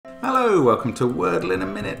Hello, welcome to Wordle in a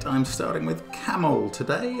Minute. I'm starting with camel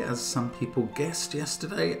today. As some people guessed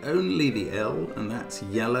yesterday, only the L, and that's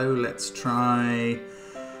yellow. Let's try...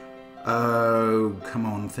 Oh, come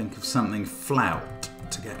on, think of something. Flout,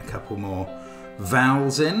 to get a couple more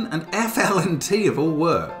vowels in. And F, L and T have all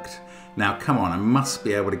worked. Now, come on, I must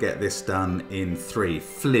be able to get this done in 3.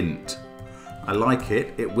 Flint. I like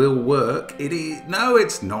it. It will work. It is... No,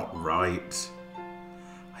 it's not right.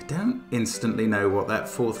 I don't instantly know what that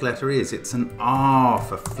 4th letter is. It's an R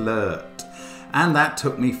for flirt. And that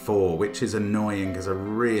took me 4, which is annoying because I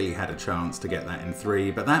really had a chance to get that in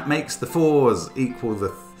 3. But that makes the 4s equal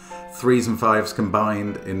the 3s and 5s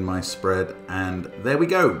combined in my spread. And there we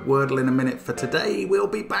go. Wordle in a Minute for today. We'll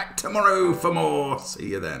be back tomorrow for more. See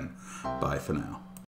you then. Bye for now.